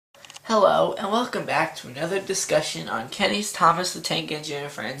Hello, and welcome back to another discussion on Kenny's Thomas the Tank Engine and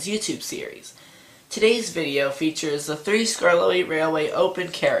Friends YouTube series. Today's video features the three Scarlet Railway open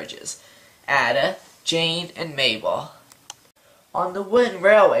carriages, Ada, Jane, and Mabel. On the wooden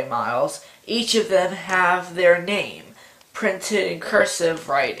railway models, each of them have their name printed in cursive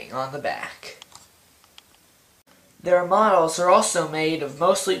writing on the back. Their models are also made of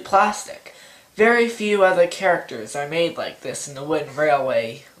mostly plastic. Very few other characters are made like this in the wooden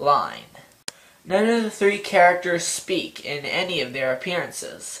railway line. None of the three characters speak in any of their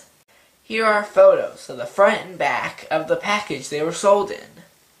appearances. Here are photos of the front and back of the package they were sold in.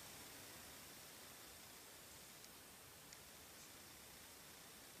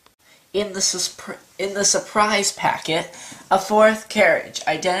 In the surprise packet, a fourth carriage,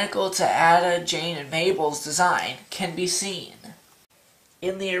 identical to Ada, Jane, and Mabel's design, can be seen.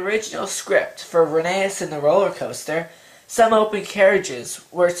 In the original script for Rheneas and the roller coaster, some open carriages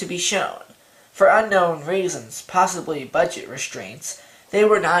were to be shown. For unknown reasons, possibly budget restraints, they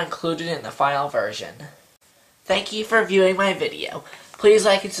were not included in the final version. Thank you for viewing my video. Please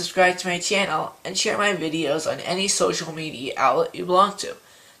like and subscribe to my channel, and share my videos on any social media outlet you belong to.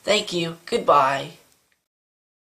 Thank you. Goodbye.